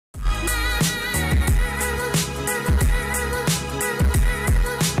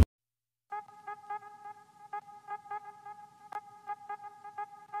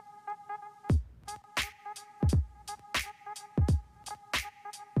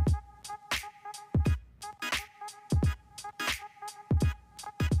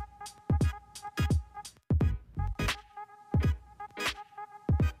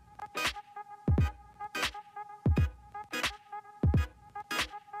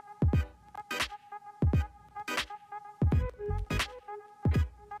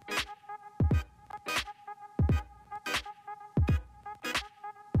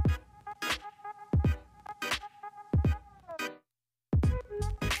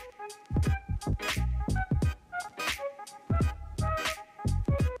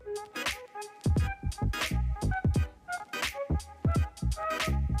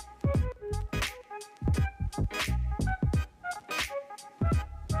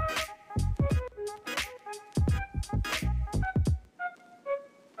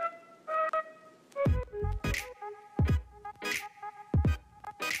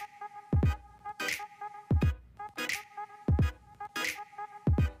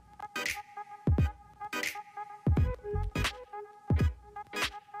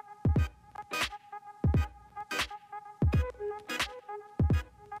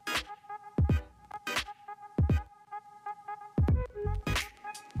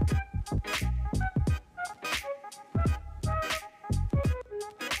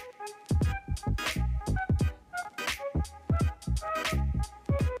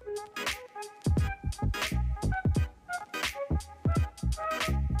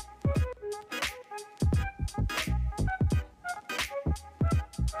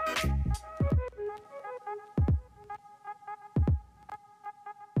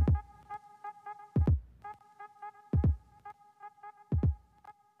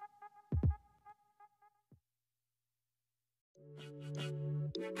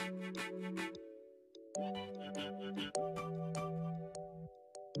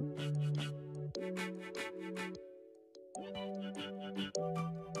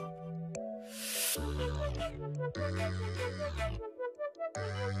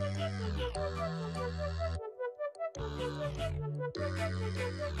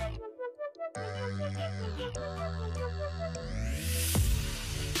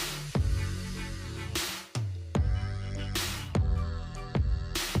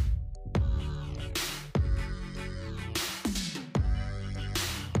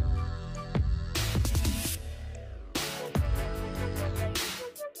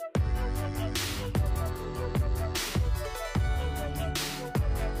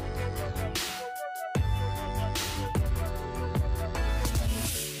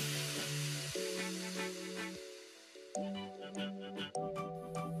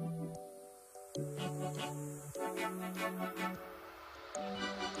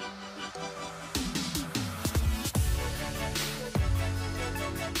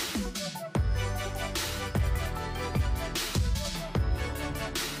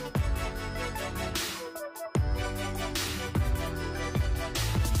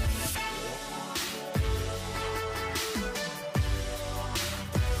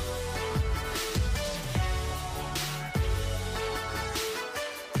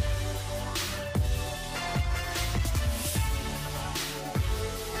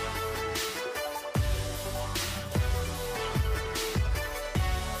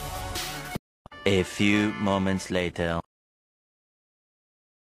A few moments later.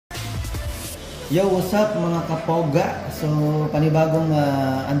 Yo, what's up mga kapoga? So, panibagong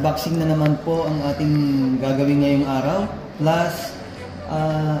unboxing na naman po ang ating gagawin ngayong araw. Plus,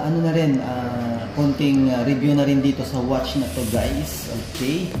 ano na rin, konting review na rin dito sa watch na to guys.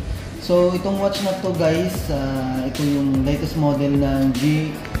 Okay. So, itong watch na to guys, ito yung latest model ng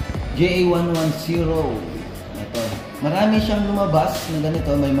GA-110. Ito. Marami siyang lumabas na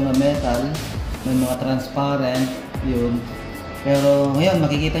ganito. May mga metal, may mga transparent, yun. Pero ngayon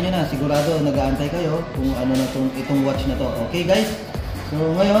makikita nyo na, sigurado nag-aantay kayo kung ano na itong watch na to. Okay guys, so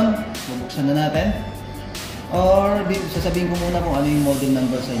ngayon bubuksan na natin, or sasabihin ko muna kung ano yung model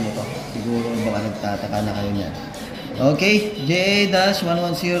number sa inyo to. Siguro baka nagtataka na kayo niyan. Okay,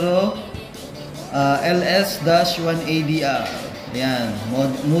 GA-110LS-1ADR. Ayan,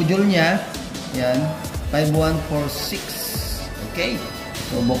 module nya, yan, 5146. Okay,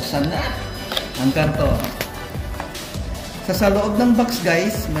 so buksan na ang karton. Sa loob ng box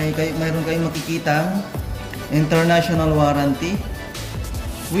guys, mayroon kayong makikitang international warranty,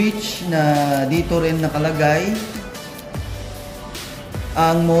 which na dito rin nakalagay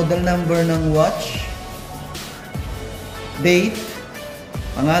ang model number ng watch, date,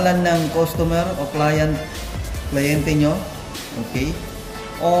 pangalan ng customer o kliyente nyo, okay,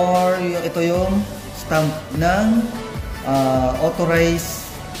 or ito yung stamp ng authorized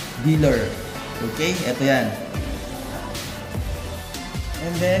dealer. Okay, ito yan.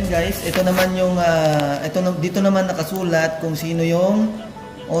 And then guys, ito naman yung dito naman nakasulat kung sino yung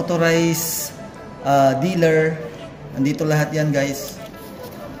authorized dealer. Nandito lahat yan guys.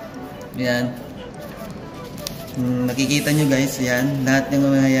 Yan. Nakikita nyo guys, yan. Lahat ng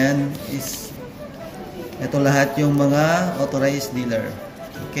mga yan is ito lahat yung mga authorized dealer.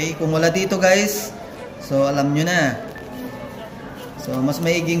 Okay, kung wala dito guys, so alam nyo na. So, mas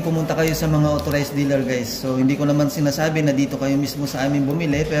maiging pumunta kayo sa mga authorized dealer guys. So, hindi ko naman sinasabi na dito kayo mismo sa amin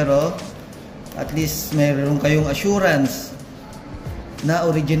bumili, pero at least mayroon kayong assurance na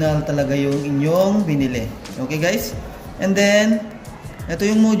original talaga yung inyong binili. Okay guys? And then, ito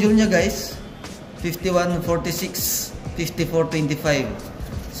yung module nya guys. 5146, 5425.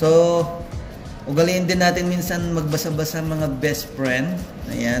 So, ugaliin din natin minsan magbasa-basa mga best friend.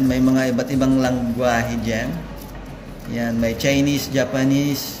 Ayan, may mga iba't ibang langwahe dyan. Yan, may Chinese,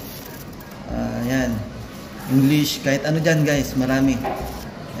 Japanese, yan, English, kahit ano dyan guys, marami.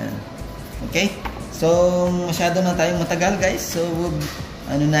 Yan. Okay, so masyado na tayong matagal guys, so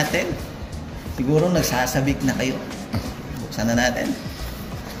ano natin, siguro nagsasabik na kayo. Buksan na natin.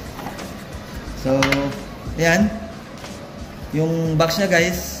 So, yan, yung box nya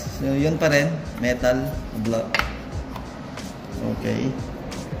guys, so yun pa rin, metal block. Okay.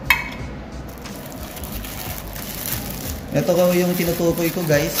 Ito ko yung tinutukoy ko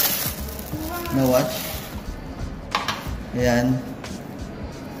guys na watch. Ayan.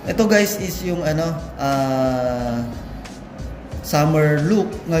 Ito guys is yung summer look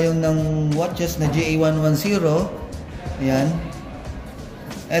ngayon ng watches na GA-110. Ayan.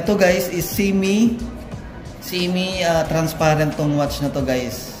 Ito guys is semi transparent tong watch na to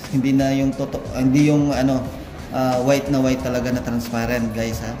guys. Hindi na yung hindi yung white na white talaga na transparent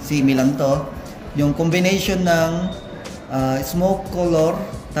guys ha. Semi lang to. Yung combination ng smoke color,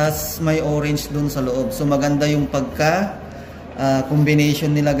 tas may orange dun sa loob. So maganda yung pagka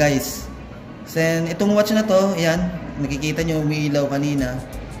combination nila guys. Then, itong watch na to, yan, nakikita nyo umiilaw kanina.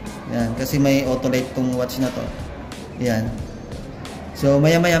 Yan, kasi may auto light tong watch na to. Yan. So,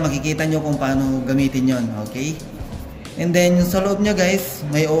 maya-maya makikita nyo kung paano gamitin yon, okay? And then, sa loob niya guys,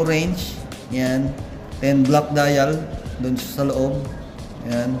 may orange. Yan. Then, black dial doon sa loob.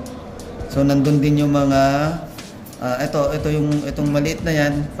 Yan. So, nandun din yung mga itong maliit na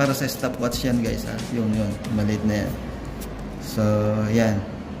yan para sa stopwatch yan guys, ha. Yung maliit na yan. So, yan.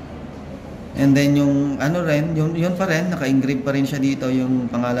 And then yung ano rin, yun pa rin, naka-engrave pa rin siya dito yung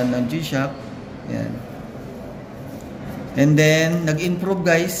pangalan ng G-Shock. Yan. And then nag-improve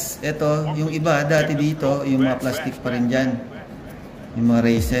guys, ito yung iba dati dito, yung mga plastic pa rin diyan. Yung mga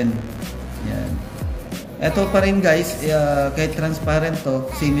resin. Yan. Ito pa rin guys, kahit transparent to,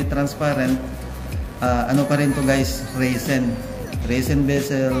 semi-transparent, ano pa rin to guys, resin. Resin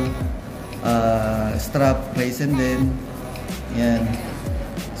bezel, strap, resin din. Yan.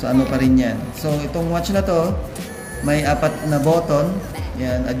 So ano pa rin yan. So itong watch na to, may 4 na button.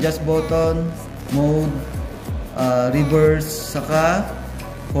 Yan, adjust button, mode, reverse, saka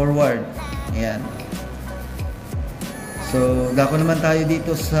forward. Yan. So gako naman tayo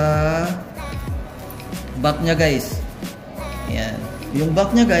dito sa back nya guys. Yan. Yung back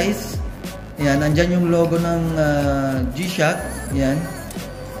nya guys, yan, andyan yung logo ng G-Shock. Yan.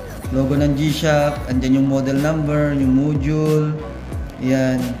 Logo ng G-Shock, andyan yung model number, yung module.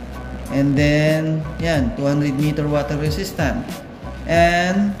 Yan. And then, yan, 200 meter water resistant.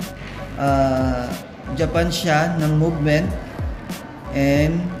 And, Japan siya ng movement.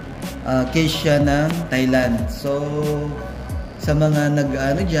 And, case siya ng Thailand. So, sa mga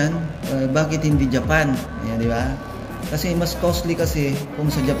nag-ano dyan, bakit hindi Japan? Yan, di ba? Kasi mas costly kasi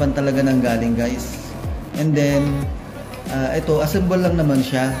kung sa Japan talaga nang galing, guys. And then, ito, assemble lang naman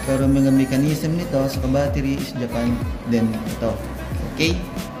siya. Pero mga mechanism nito sa battery is Japan. Then, ito. Okay?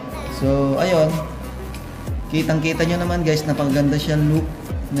 So, ayun. Kitang-kita nyo naman guys, napakaganda siya look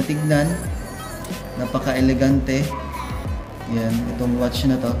na tignan. Napaka-elegante. Yan, itong watch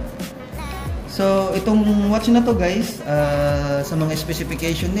na to. So, itong watch na to guys, sa mga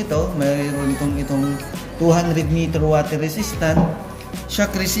specification nito, mayroon itong 200 meter water resistant.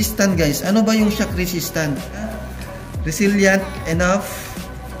 Shock resistant guys. Ano ba yung shock resistant? Resilient enough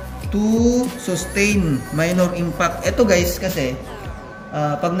to sustain minor impact. Ito guys kasi,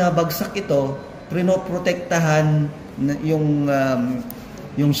 pag nabagsak ito, prinoprotektahan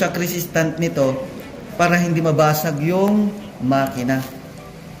yung shock resistant nito para hindi mabasag yung makina.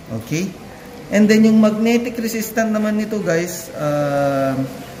 Okay? And then yung magnetic resistant naman nito guys,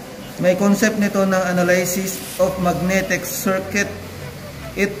 may concept nito ng analysis of magnetic circuit.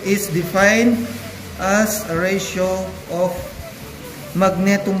 It is defined as a ratio of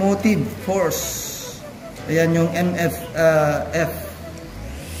magnetomotive force. Ayan yung MFF.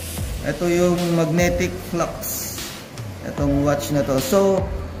 Ito yung magnetic flux. Itong watch na to. So,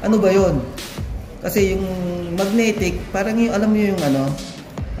 ano ba yun? Kasi yung magnetic, parang yung, alam mo yung ano,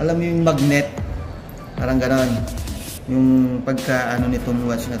 alam mo yung magnet. Parang ganon. Yung pagka-ano nitong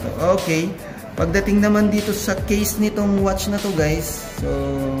watch na to. Okay. Pagdating naman dito sa case nitong watch na to guys. So,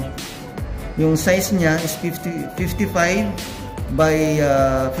 yung size niya is 55 by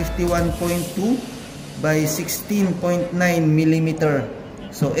 51.2 by 16.9 millimeter.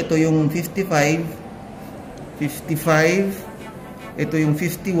 So, ito yung 55, ito yung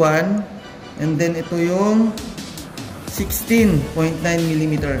 51, and then ito yung 16.9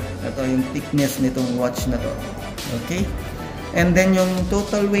 mm. Ito yung thickness nitong watch na to. Okay? And then yung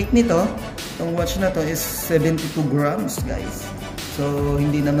total weight nito, itong watch na to is 72 grams, guys. So,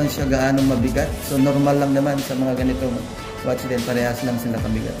 hindi naman siya gaano mabigat. So, normal lang naman sa mga ganitong watch din. Parehas lang sila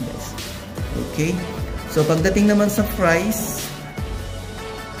kabigat, guys. Okay? So, pagdating naman sa price,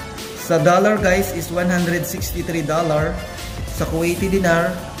 sa dollar guys is $163. Sa Kuwaiti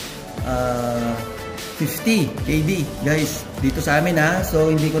dinar 50 KD guys dito sa amin ha.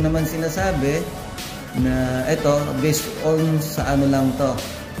 So hindi ko naman sinasabi na ito based on sa ano lang to,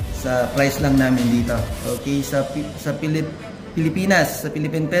 sa price lang namin dito. Okay, sa Pilipinas, sa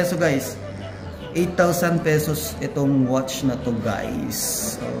Philippine peso guys, 8,000 pesos itong watch na to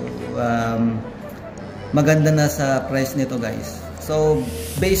guys. So maganda na sa price nito guys. So,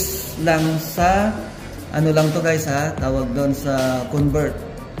 based lang sa, ano lang to guys ha, tawag doon sa convert.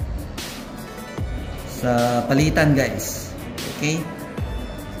 Sa palitan guys. Okay?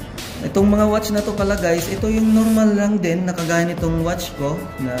 Itong mga watch na to pala guys, ito yung normal lang din, nakagaya nitong watch ko,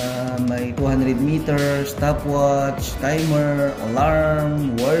 na may 200 meter, stopwatch, timer,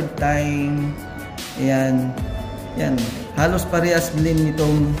 alarm, word time. Ayan. Yan. Halos parehas din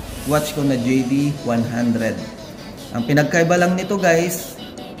nitong watch ko na JD-100. Ang pinagkaiba lang nito guys,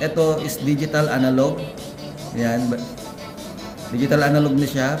 ito is digital analog. Yan, digital analog na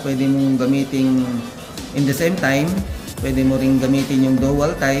siya. Pwede mong gamitin in the same time. Pwede mo ring gamitin yung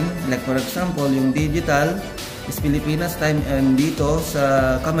dual time. Like for example, yung digital is Pilipinas time, and dito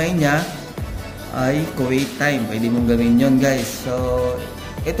sa kamay niya ay Kuwait time. Pwede mong gawin yon, guys. So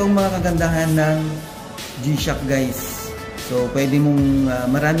itong mga kagandahan ng G-Shock, guys. So pwede mong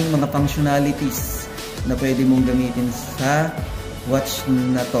maraming mga functionalities na pwede mong gamitin sa watch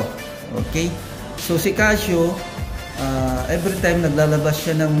na to. Okay? So si Casio, every time naglalabas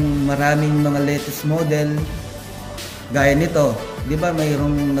siya ng maraming mga latest model gaya nito. 'Di ba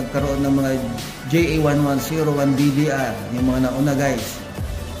mayroong nagkaroon ng mga GA-110LS-1ADR, yung mga nauna, guys.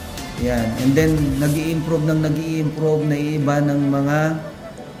 Yan. And then nag-i-improve na iba ng mga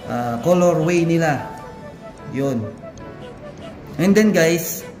colorway nila. 'Yun. And then,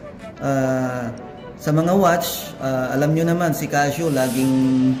 guys, sa mga watch, alam nyo naman si Casio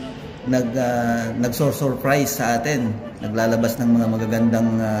laging nag-surprise sa atin. Naglalabas ng mga magagandang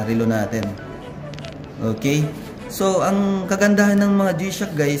relo natin. Okay? So, ang kagandahan ng mga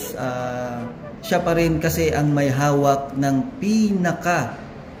G-Shock, guys, siya pa rin kasi ang may hawak ng pinaka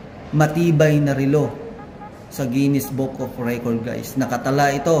matibay na relo sa Guinness Book of Record, guys.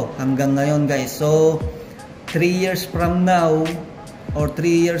 Nakatala ito hanggang ngayon, guys. So 3 years from now or 3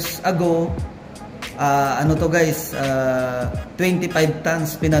 years ago, ano to, guys, 25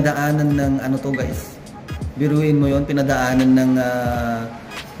 tons pinadaanan ng ano to, guys. Biruin mo yon, pinadaanan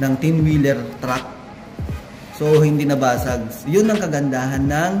ng 10-wheeler truck. So hindi nabasag. Yun ang kagandahan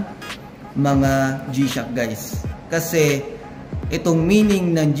ng mga G-Shock, guys. Kasi itong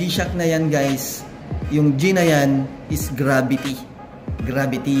meaning ng G-Shock na yan, guys, yung G na yan is gravity.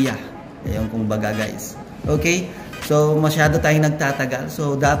 Gravitiya. Ayun kung baga, guys. Okay? So masyado tayong nagtatagal.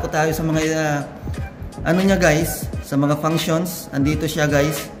 So dapat tayo sa mga ano niya, guys, sa mga functions. Andito siya,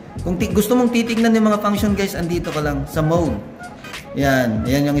 guys. Kung gusto mong titignan yung mga function, guys, andito ka lang sa mode. Yan.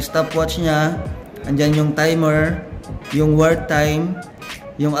 Yan yung stopwatch niya. Andyan yung timer, yung word time,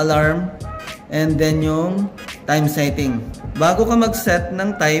 yung alarm, and then yung time setting. Bago ka mag-set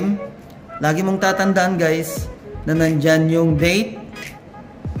ng time, lagi mong tatandaan, guys, na nandyan yung date,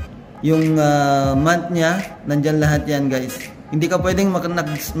 yung month niya, nandyan lahat yan, guys. Hindi ka pwedeng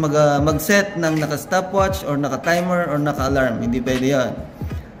mag-set ng naka-stopwatch or naka-timer or naka-alarm. Hindi pwede yan.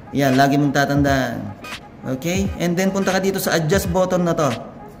 Yan, lagi mong tatandaan. Okay? And then punta ka dito sa adjust button na to.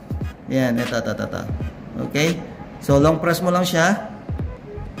 Yan, ito. Okay? So, long press mo lang siya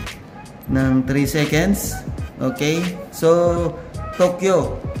ng 3 seconds. Okay? So,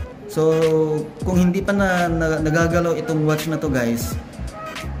 Tokyo. So, kung hindi pa nagagalaw itong watch na to, guys,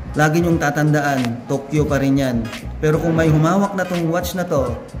 lagi nyong tatandaan, Tokyo pa rin yan. Pero kung may humawak na tong watch na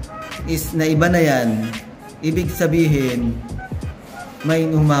to, is na iba na yan, ibig sabihin, may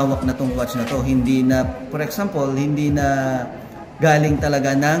humawak na tong watch na to. Hindi na, for example, hindi na galing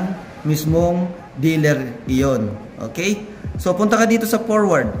talaga ng mismong dealer iyon. Okay? So, punta ka dito sa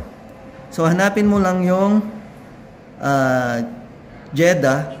forward. So, hanapin mo lang yung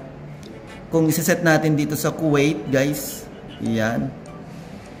Jeddah. Kung isa-set natin dito sa Kuwait, guys. Yan.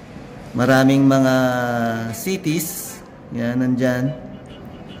 Maraming mga cities. Yan, nandyan.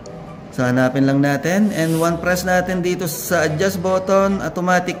 So, hanapin lang natin. And one press natin dito sa adjust button.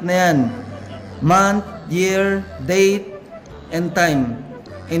 Automatic na yan. Month, year, date, and time.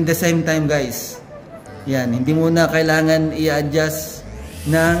 In the same time, guys. Yan, hindi mo na kailangan i-adjust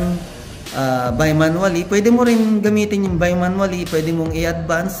ng by manually. Pwede mo rin gamitin yung by manually. Pwede mong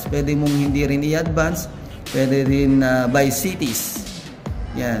i-advance. Pwede mong hindi rin i-advance. Pwede rin by cities.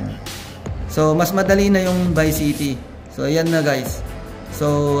 Yan. So, mas madali na yung by city. So, yan na, guys.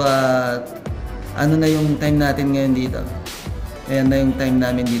 So, ano na yung time natin ngayon dito? Ayan na yung time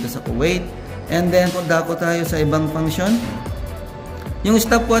namin dito sa Kuwait. And then, punta ko tayo sa ibang function. Yung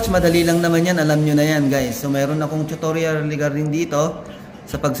stopwatch, madali lang naman yan. Alam nyo na yan, guys. So, mayroon akong tutorial regarding dito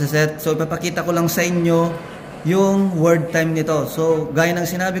sa pagsaset. So, ipapakita ko lang sa inyo yung word time nito. So, gaya ng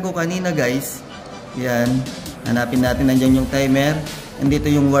sinabi ko kanina, guys. Yan. Hanapin natin, nandyan yung timer. And dito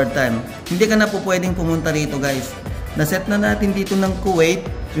yung word time. Hindi ka na po pwedeng pumunta rito, guys. Naset na natin dito ng Kuwait,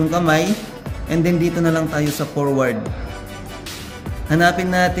 yung kamay. And then, dito na lang tayo sa forward. Hanapin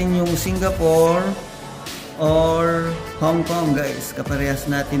natin yung Singapore or Hong Kong, guys. Kaparehas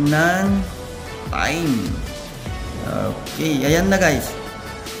natin ng time. Okay, ayan na, guys.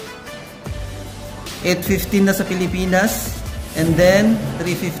 8:15 na sa Pilipinas. And then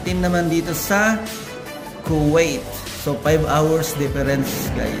 3:15 naman dito sa Kuwait. So 5 hours difference,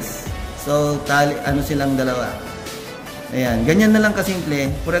 guys. So ano silang dalawa. Ayan, ganyan na lang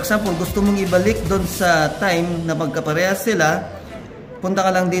kasimple. For example, gusto mong ibalik doon sa time na magkaparehas sila. punta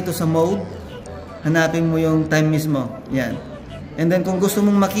ka lang dito sa mode. Hanapin mo yung time mismo. Yan. And then kung gusto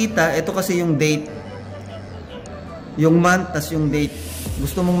mong makita, ito kasi yung date. Yung month, tas yung date.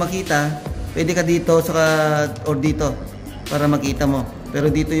 Gusto mong makita, pwede ka dito saka, or dito para makita mo.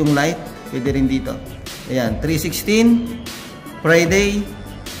 Pero dito yung light, pwede rin dito. Ayan, 3/16 Friday.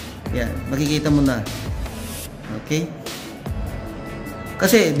 Yan, makikita mo na. Okay?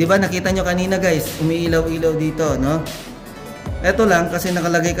 Kasi, di ba nakita nyo kanina guys, umiilaw-ilaw dito, no? Ito lang, kasi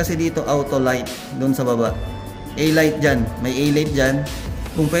nakalagay kasi dito auto light, doon sa baba. A-light dyan, may A-light dyan.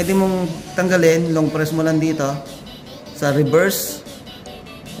 Kung pwede mong tanggalin, long press mo lang dito, sa reverse.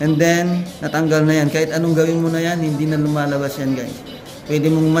 And then, natanggal na yan. Kahit anong gawin mo na yan, hindi na lumalabas yan guys. Pwede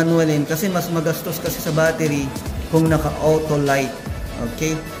mong manualin, kasi mas magastos kasi sa battery, kung naka-auto light.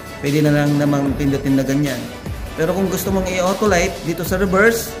 Okay? Pwede na lang namang pindutin na ganyan. Pero kung gusto mong i-auto light, dito sa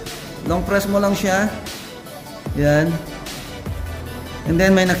reverse, long press mo lang siya. Yan. And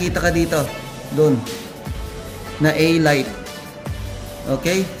then may nakita ka dito, doon, na A-light.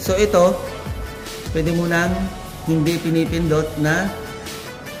 Okay? So ito, pwede mo nang hindi pinipindot na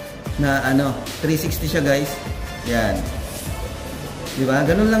 360 siya guys. Yan. Diba?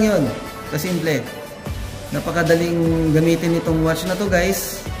 Ganun lang yun. Kasimple. Napakadaling gamitin itong watch na to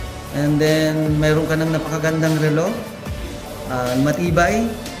guys. And then, mayroon ka ng napakagandang relo. Matibay,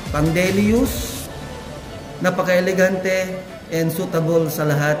 pang daily use, napaka-elegante, and suitable sa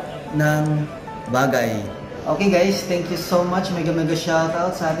lahat ng bagay. Okay guys, thank you so much. Mega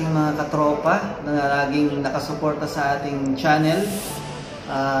shoutout sa ating mga katropa na laging nakasuporta sa ating channel.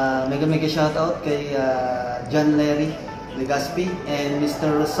 Mega shoutout kay John Larry Legaspi and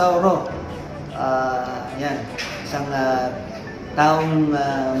Mr. Rosauro. Yan, isang taong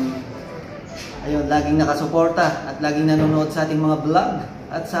ayun, laging nakasuporta at laging nanonood sa ating mga vlog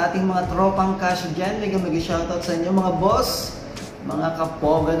at sa ating mga tropang Casio dyan. Mega shoutout sa inyo mga boss, mga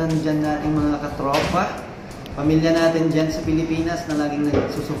kapoga nandyan nating mga katropa, pamilya natin dyan sa Pilipinas na laging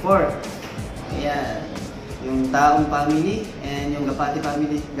nagsusupport. Ayan, yung Taong family and yung Gapati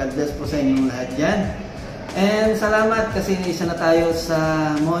family, God bless po sa inyong lahat dyan. And salamat kasi isa na tayo sa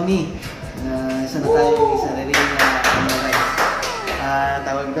Moni. Isa na tayo sa rin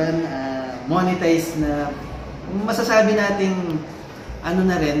tawag doon, monetize na masasabi nating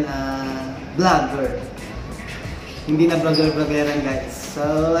na rin, vlogger. Hindi na vlogger-vloggeran guys.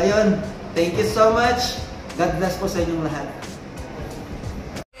 So ayun, thank you so much. God bless po sa inyong lahat.